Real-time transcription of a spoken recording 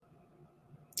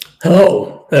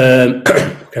Hello.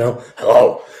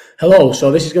 Hello.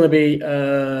 So this is going to be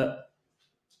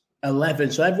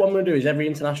 11. So what I'm going to do is every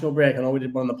international break. I know we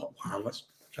did one on the. Wow, let's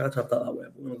try to have that way.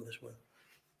 We're going to go this way.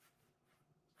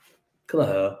 Look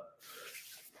at her.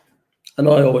 I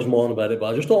know I always moan about it,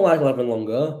 but I just don't like having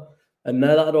longer. And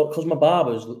now that I don't, because my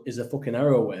barber's is a fucking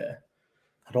arrow way,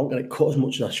 I don't get it cut as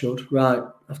much as I should. Right,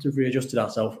 after we've readjusted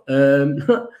ourselves.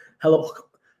 Hello.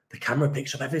 The camera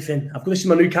picks up everything. This is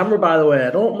my new camera, by the way.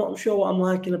 I'm not sure what I'm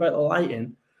liking about the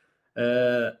lighting.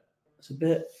 It's a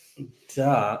bit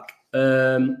dark.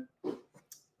 Anyway,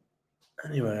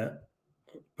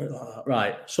 put it like that.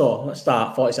 Right. So let's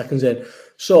start. 40 seconds in.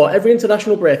 So every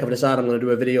international break, I've decided I'm going to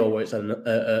do a video where it's an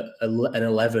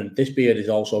 11. This beard is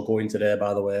also going today,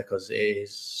 by the way, because it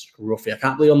is scruffy. I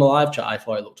can't believe on the live chat I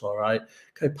thought it looked all right.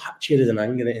 Look how patchy it is and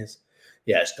hanging it is.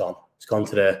 Yeah, it's gone. It's gone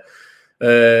today.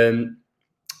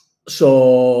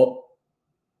 So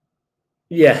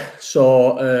yeah, let's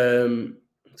go.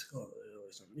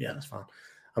 Yeah, that's fine.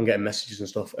 I'm getting messages and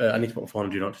stuff. I need to put my phone on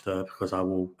do not disturb because I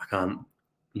can't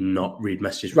not read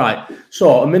messages. Right.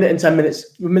 So a minute and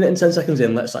 10 seconds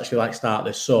in, let's actually start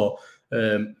this. So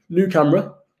new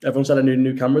camera. Everyone said I need a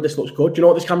new camera. This looks good. Do you know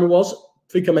what this camera was?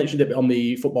 I think I mentioned it on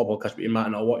the football podcast, but you might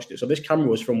not have watched it. So this camera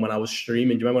was from when I was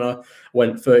streaming. Do you remember when I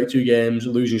went 32 games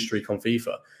losing streak on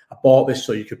FIFA? I bought this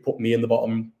so you could put me in the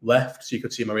bottom left so you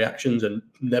could see my reactions, and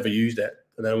never used it.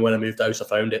 And then when I moved house, I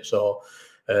found it. So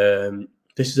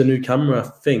this is a new camera, I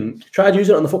think. Tried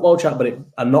using it on the football chat, but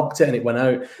I knocked it and it went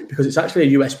out because it's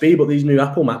actually a USB, but these new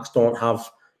Apple Macs don't have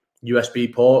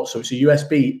USB ports. So it's a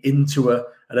USB into an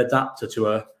adapter to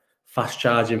a fast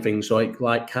charging thing. So it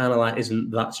kind of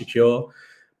isn't that secure,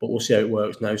 but we'll see how it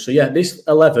works now. So yeah, this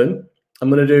 11, I'm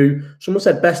going to do, someone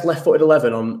said best left-footed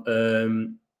 11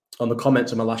 on the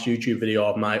comments on my last YouTube video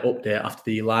of my update after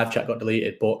the live chat got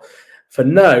deleted. But for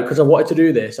now, because I wanted to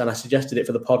do this and I suggested it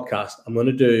for the podcast, I'm going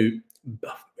to do,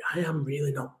 I'm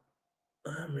really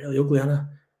ugly, Anna,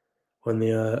 when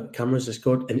the camera's this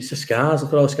good. And it's the scars.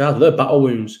 Look at all the scars. They're battle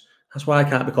wounds. That's why I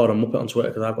can't be called a muppet on Twitter,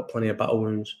 because I've got plenty of battle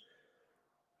wounds,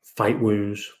 fight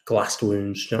wounds, glassed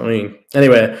wounds. Do you know what I mean?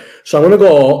 Anyway, so I'm going to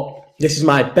go. This is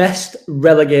my best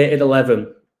relegated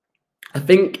 11. I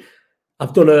think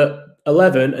I've done a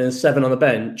 11 and 7 on the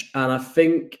bench. And I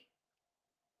think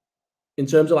in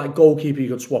terms of goalkeeper, you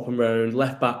could swap them round.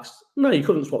 Left backs, no, you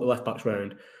couldn't swap the left backs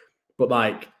round.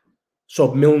 But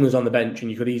so Milner's on the bench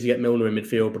and you could easily get Milner in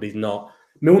midfield, but he's not.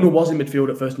 Milner was in midfield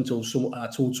at first until I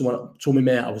told my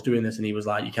mate I was doing this, and he was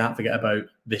like, you can't forget about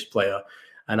this player.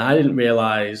 And I didn't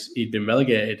realise he'd been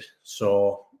relegated.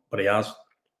 But he has.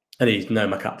 And he's now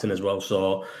my captain as well.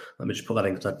 So let me just put that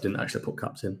in because I didn't actually put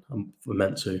captain. I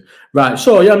meant to. Right.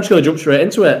 So yeah, I'm just going to jump straight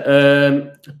into it.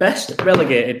 Best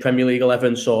relegated Premier League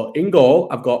 11. So in goal,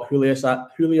 I've got Julio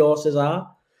Cesar.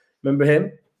 Remember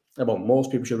him? Well, most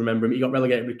people should remember him. He got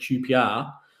relegated with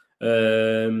QPR.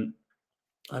 I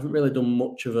haven't really done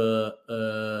much of a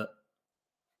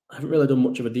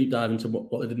deep dive into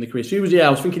what they did in the career. So I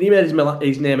was thinking he made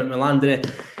his name at Milan, didn't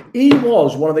he? He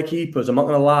was one of the keepers, I'm not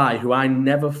going to lie, who I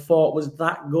never thought was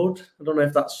that good. I don't know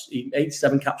if that's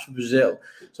 87 caps for Brazil.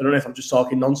 So I don't know if I'm just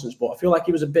talking nonsense, but I feel like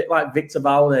he was a bit like Victor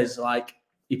Valdez.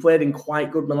 He played in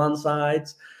quite good Milan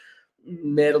sides,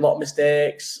 made a lot of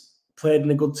mistakes, played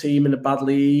in a good team in a bad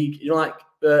league.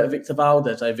 Victor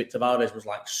Valdez. Victor Valdez was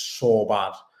so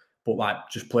bad, but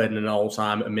just played in an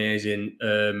all-time amazing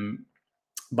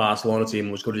Barcelona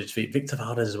team, was good at his feet. Victor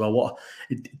Valdez as well.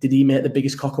 Did he make the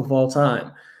biggest cock up of all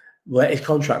time? Let his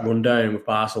contract run down with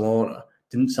Barcelona.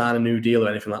 Didn't sign a new deal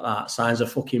or anything like that. Signs a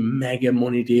fucking mega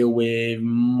money deal with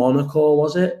Monaco,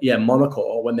 was it? Yeah,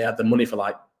 Monaco, when they had the money for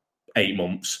 8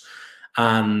 months,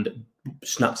 and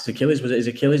snapped his Achilles. Was it his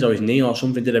Achilles or his knee or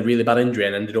something? Did a really bad injury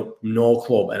and ended up no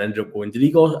club and ended up going. Did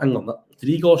he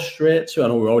go straight to? I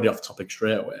know we're already off topic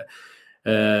straight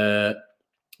away.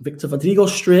 Victor, did he go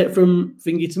straight from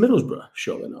Thingy to Middlesbrough?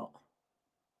 Surely not.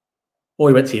 Or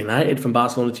he went to United, from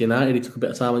Barcelona to United. He took a bit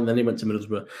of time and then he went to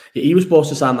Middlesbrough. Yeah, he was supposed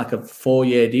to sign a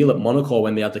 4-year deal at Monaco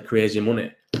when they had the crazy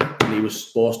money. And he was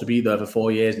supposed to be there for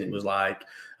 4 years, and it was a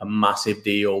massive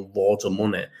deal, loads of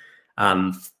money.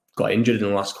 And got injured in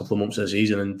the last couple of months of the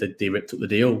season, and they ripped up the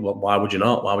deal. Well, why would you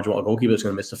not? Why would you want a goalkeeper that's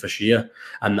going to miss the first year?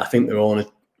 And I think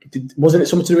wasn't it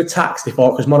something to do with tax? They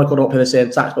thought because Monaco don't pay the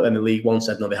same tax, but then the League One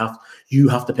said no, you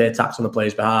have to pay tax on the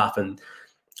player's behalf, and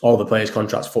all the players'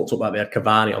 contracts fucked up. They had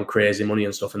Cavani on crazy money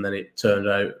and stuff, and then it turned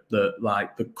out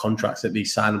that the contracts that they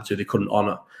signed them to, they couldn't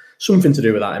honour. Something to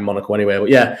do with that in Monaco anyway. But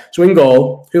yeah, so in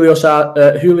goal, Julio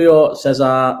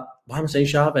Cesar. Why am I saying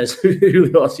Chavez?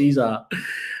 Julio Cesar.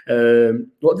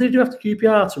 What did he do after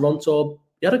QPR? Toronto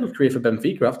he had a good career for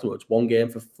Benfica afterwards. 1 game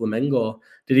for Flamengo.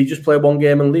 Did he just play 1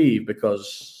 game and leave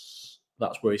because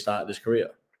that's where he started his career?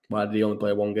 Why did he only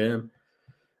play 1 game?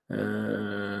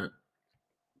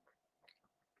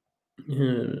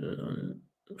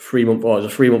 3 month. Oh, it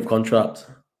was a 3-month contract,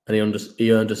 and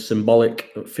he earned a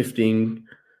symbolic 15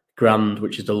 grand,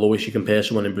 which is the lowest you can pay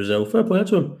someone in Brazil. Fair play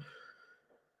to him.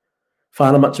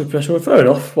 Final match of professional. Fair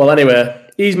enough. Well, anyway,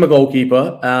 he's my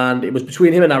goalkeeper, and it was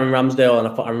between him and Aaron Ramsdale, and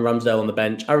I put Aaron Ramsdale on the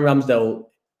bench. Aaron Ramsdale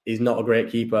is not a great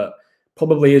keeper.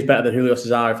 Probably is better than Julio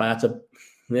Cesar if I had to.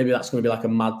 Maybe that's going to be like a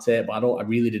mad take, but I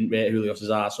really didn't rate Julio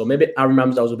Cesar. So maybe Aaron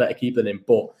Ramsdale was a better keeper than him,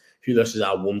 but Julio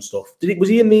Cesar won stuff. Was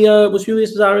Julio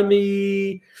Cesar in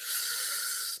the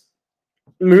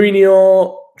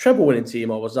Mourinho treble winning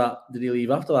team, or did he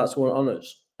leave after that? So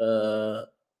honours.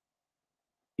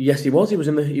 Yes, he was. He was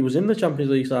in the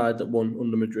Champions League side that won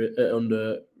under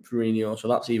Mourinho. So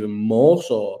that's even more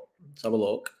so. Let's have a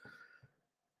look.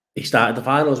 He started the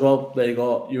final as well. There you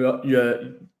go.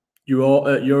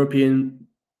 European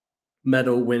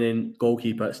medal winning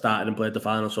goalkeeper started and played the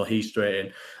final, so he's straight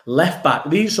in. Left back.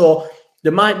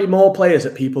 There might be more players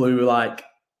that people who were like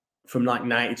from like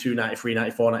 92, 93,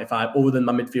 94, 95, other than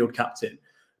my midfield captain.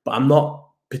 But I'm not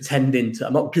pretending to.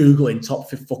 I'm not googling top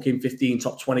 15,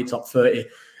 top 20, top 30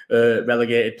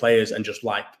 relegated players and just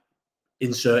like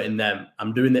inserting them.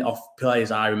 I'm doing it off players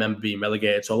I remember being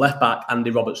relegated. So left back, Andy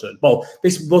Robertson. Well,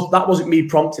 that wasn't me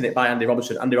prompting it by Andy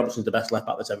Robertson. Andy Robertson's the best left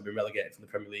back that's ever been relegated from the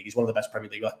Premier League. He's one of the best Premier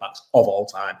League left backs of all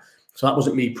time. So that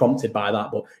wasn't me prompted by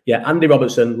that. But yeah, Andy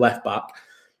Robertson, left back,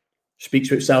 speaks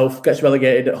for itself, gets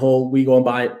relegated at Hull. We go and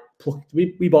buy it.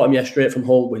 We bought him straight from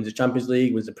Hull, wins the Champions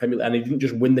League, wins the Premier League, and he didn't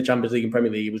just win the Champions League and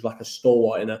Premier League. He was like a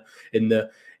stalwart he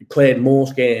played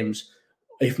most games,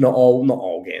 if not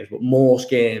all games, but most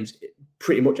games,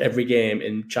 pretty much every game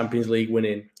in Champions League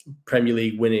winning, Premier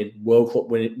League winning, World Cup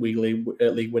winning,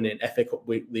 League winning, FA Cup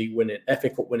League winning, FA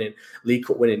Cup winning, League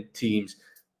Cup winning teams.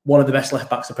 One of the best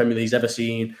left backs the Premier League's ever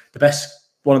seen.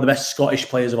 One of the best Scottish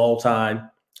players of all time.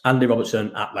 Andy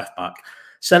Robertson at left back.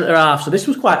 Centre half. So this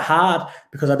was quite hard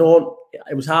because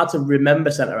it was hard to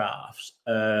remember centre halves.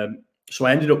 So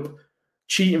I ended up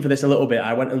cheating for this a little bit.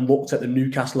 I went and looked at the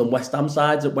Newcastle and West Ham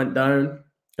sides that went down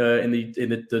in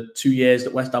the 2 years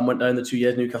that West Ham went down, the 2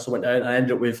 years Newcastle went down. I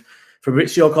ended up with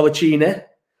Fabrizio Collicini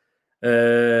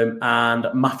and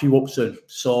Matthew Upson.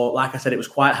 So like I said, it was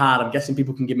quite hard. I'm guessing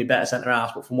people can give me better centre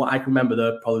halves, but from what I can remember,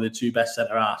 they're probably the 2 best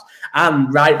centre halves.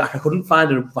 And right back, I couldn't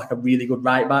find a really good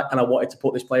right back, and I wanted to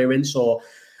put this player in, so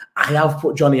I have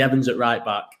put Johnny Evans at right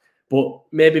back. But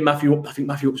maybe I think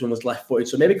Matthew Upson was left-footed,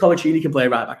 so maybe Collicini can play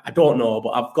right back. I don't know, but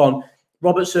I've gone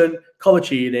Robertson,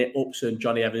 Collicini, Upson,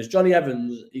 Johnny Evans. Johnny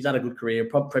Evans, he's had a good career,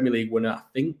 Premier League winner, I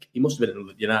think. He must have been in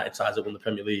the United side that won the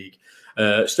Premier League.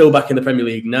 Still back in the Premier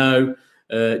League now.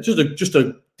 Just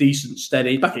a decent,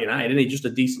 steady, back at United, isn't he? Just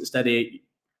a decent, steady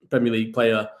Premier League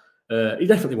player. He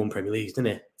definitely won Premier League,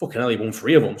 didn't he? Fucking hell, he won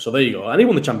 3 of them. So there you go. And he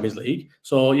won the Champions League.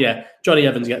 So yeah, Johnny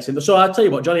Evans gets in. So I'll tell you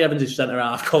what, Johnny Evans is centre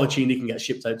half. Collicini can get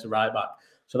shipped out to right back.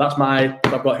 So that's I've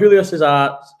got Julio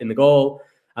Cesar in the goal,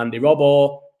 Andy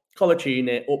Robbo,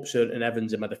 Collicini, Upson, and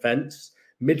Evans in my defence.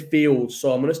 Midfield.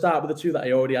 So I'm going to start with the 2 that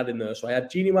I already had in there. So I had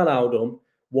Gini Wijnaldum,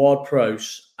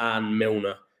 Ward-Prowse, and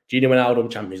Milner. Gini Wijnaldum,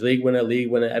 Champions League winner,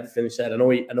 everything he said. I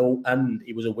know, and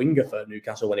he was a winger for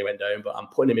Newcastle when he went down, but I'm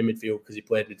putting him in midfield because he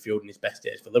played midfield in his best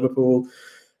days for Liverpool.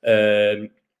 And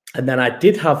then I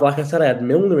did have, like I said, I had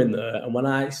Milner in there, and when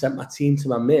I sent my team to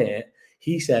my mate,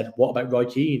 he said, "What about Roy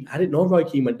Keane?" I didn't know Roy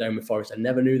Keane went down with Forest. I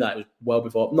never knew that. It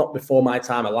was not before my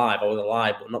time alive. I was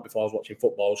alive, but not before I was watching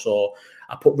football. So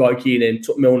I put Roy Keane in,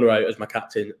 took Milner out as my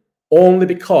captain, only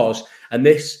because, and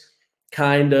this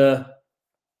kind of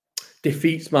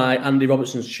defeats my Andy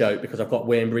Robertson's shout because I've got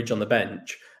Wayne Bridge on the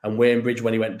bench, and Wayne Bridge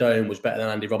when he went down was better than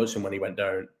Andy Robertson when he went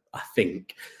down, I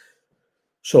think.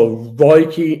 So Roy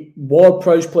Keane,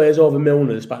 Ward-Prowse plays over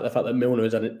Milner, despite the fact that Milner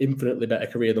has had an infinitely better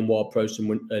career than Ward-Prowse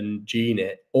and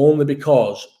Gini, only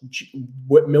because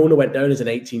Milner went down as an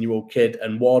 18-year-old kid,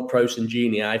 and Ward-Prowse and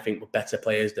Gini, I think, were better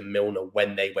players than Milner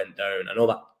when they went down. I know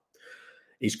that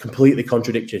is completely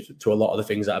contradictory to a lot of the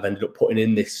things that I've ended up putting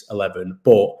in this 11,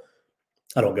 but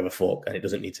I don't give a fuck, and it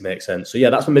doesn't need to make sense. So yeah,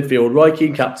 that's my midfield. Roy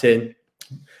Keane captain,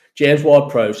 James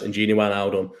Ward-Prowse, and Gini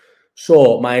Wijnaldum.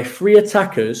 So my 3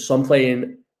 attackers, so I'm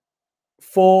playing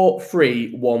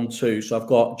 4-3-1-2. So I've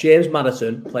got James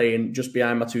Maddison playing just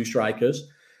behind my 2 strikers.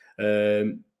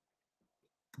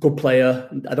 Good player.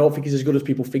 I don't think he's as good as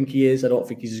people think he is. I don't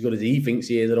think he's as good as he thinks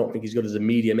he is. I don't think he's as good as the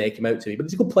media make him out to be. But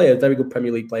he's a good player, very good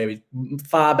Premier League player. He's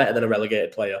far better than a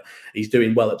relegated player. He's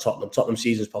doing well at Tottenham. Tottenham's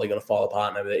season's probably going to fall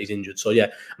apart now that he's injured. So yeah,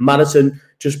 Maddison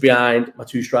just behind my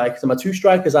 2 strikers. And my 2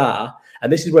 strikers are,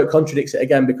 And this is where it contradicts it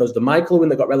again, because the Michael Owen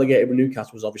that got relegated with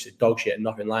Newcastle was obviously dog shit and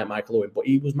nothing like Michael Owen, but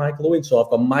he was Michael Owen. So I've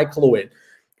got Michael Owen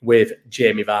with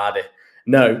Jamie Vardy.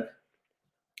 Now,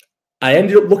 I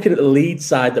ended up looking at the Leeds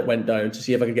side that went down to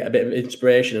see if I could get a bit of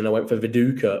inspiration, and I went for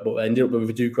Viduka, but I ended up with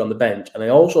Viduka on the bench. And I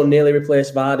also nearly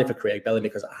replaced Vardy for Craig Bellamy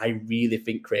because I really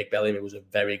think Craig Bellamy was a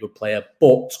very good player.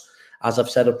 But as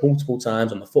I've said multiple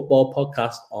times on the football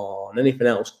podcast, on anything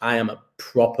else, I am a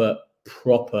proper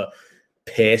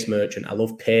pace merchant. I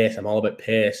love pace. I'm all about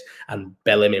pace. And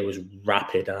Bellamy was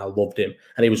rapid, and I loved him.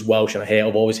 And he was Welsh, and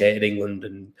I've always hated England,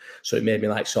 and so it made me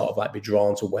be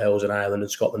drawn to Wales and Ireland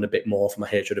and Scotland a bit more for my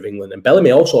hatred of England. And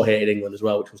Bellamy also hated England as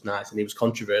well, which was nice. And he was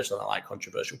controversial, and I like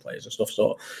controversial players and stuff.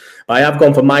 So, but I have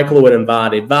gone for Michael Owen and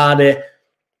Vardy. Vardy,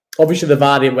 obviously, the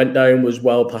Vardy that went down was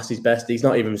well past his best. He's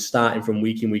not even starting from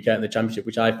week in, week out in the Championship,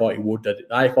 which I thought he would.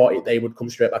 I thought they would come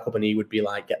straight back up, and he would be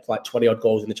get 20 odd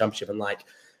goals in the Championship and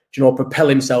propel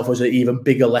himself as an even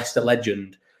bigger Leicester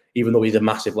legend, even though he's a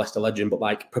massive Leicester legend,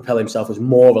 but propel himself as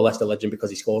more of a Leicester legend because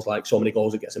he scores so many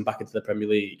goals that gets him back into the Premier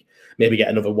League. Maybe get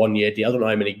another 1 year deal. I don't know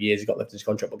how many years he's got left in his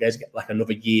contract, but guys get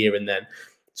another year and then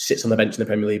sits on the bench in the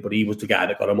Premier League. But he was the guy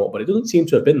that got him up. But it doesn't seem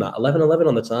to have been that. 11-11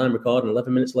 on the time, recording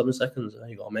 11 minutes, 11 seconds. There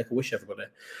you go. Make a wish, everybody.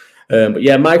 But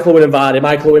yeah, Michael Owen and Vardy.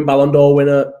 Michael Owen, Ballon d'Or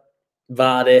winner.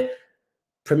 Vardy,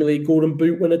 Premier League Golden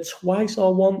Boot winner twice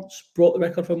or once, broke the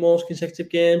record for most consecutive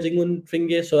games, England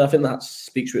finger. So I think that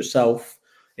speaks for itself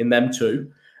in them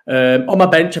two. On my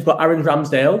bench, I've got Aaron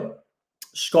Ramsdale,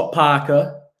 Scott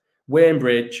Parker, Wayne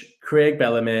Bridge, Craig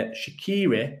Bellamy,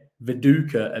 Shaqiri,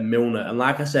 Viduka, and Milner. And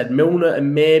like I said, Milner,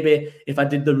 and maybe if I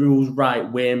did the rules right,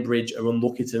 Wayne Bridge are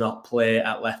unlucky to not play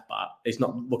at left back. It's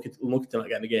not unlucky to not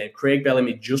get in the game. Craig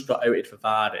Bellamy just got outed for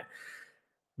Vardy.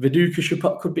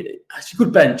 Viduka could be. It's a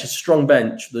good bench. It's a strong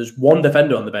bench. There's one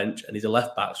defender on the bench, and he's a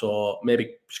left back. So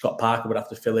maybe Scott Parker would have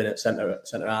to fill in at centre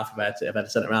half if I had a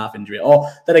centre half injury. Or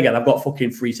then again, I've got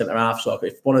fucking 3 centre halves. So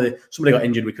if somebody got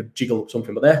injured, we could jiggle up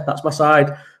something. But that's my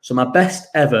side. So my best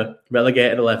ever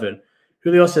relegated 11: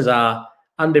 Julio Cesar,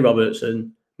 Andy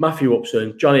Robertson, Matthew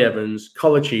Upson, Johnny Evans,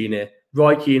 Colaccini,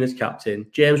 Roy Keane as captain,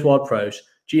 James Ward-Prowse,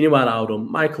 Gini Wijnaldum,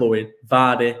 Michael Owen,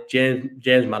 Vardy,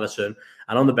 James Maddison.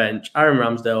 And on the bench, Aaron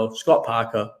Ramsdale, Scott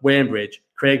Parker, Wayne Bridge,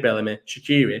 Craig Bellamy,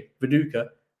 Shaqiri, Viduka,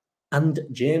 and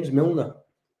James Milner.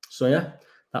 So yeah,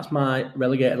 that's my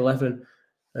relegated 11.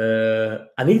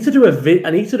 I need to do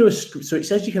a. So it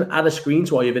says you can add a screen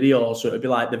to all your videos. So it'd be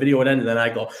like the video would end, and then I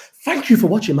go, "Thank you for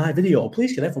watching my video.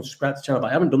 Please can everyone subscribe to the channel?"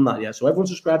 But I haven't done that yet. So everyone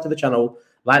subscribe to the channel,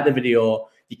 like the video.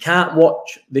 You can't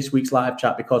watch this week's live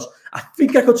chat because I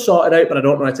think I could sort it out, but I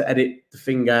don't know how to edit the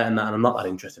finger and that, and I'm not that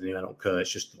interested in it. I don't care.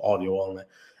 It's just audio only.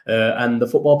 And the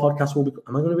football podcast will be.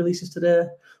 Am I going to release this today?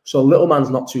 So little man's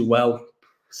not too well,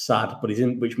 sad, but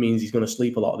which means he's going to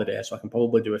sleep a lot of the day. So I can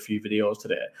probably do a few videos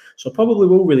today. So probably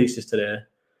will release this today.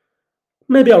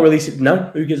 Maybe I'll release it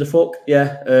now. Who gives a fuck?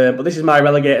 Yeah. But this is my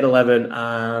relegated 11,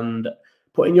 and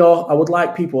I would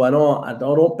like people. I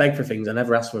don't beg for things. I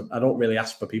don't really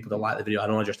ask for people to like the video. I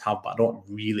know I just have, but I don't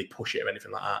really push it or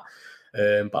anything like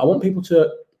that. But I want people to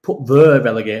put the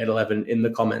relegated 11 in the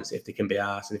comments if they can be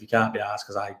asked. And if you can't be asked,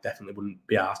 because I definitely wouldn't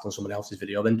be asked on someone else's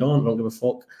video, then don't give a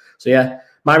fuck. So yeah,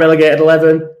 my relegated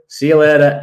 11. See you later.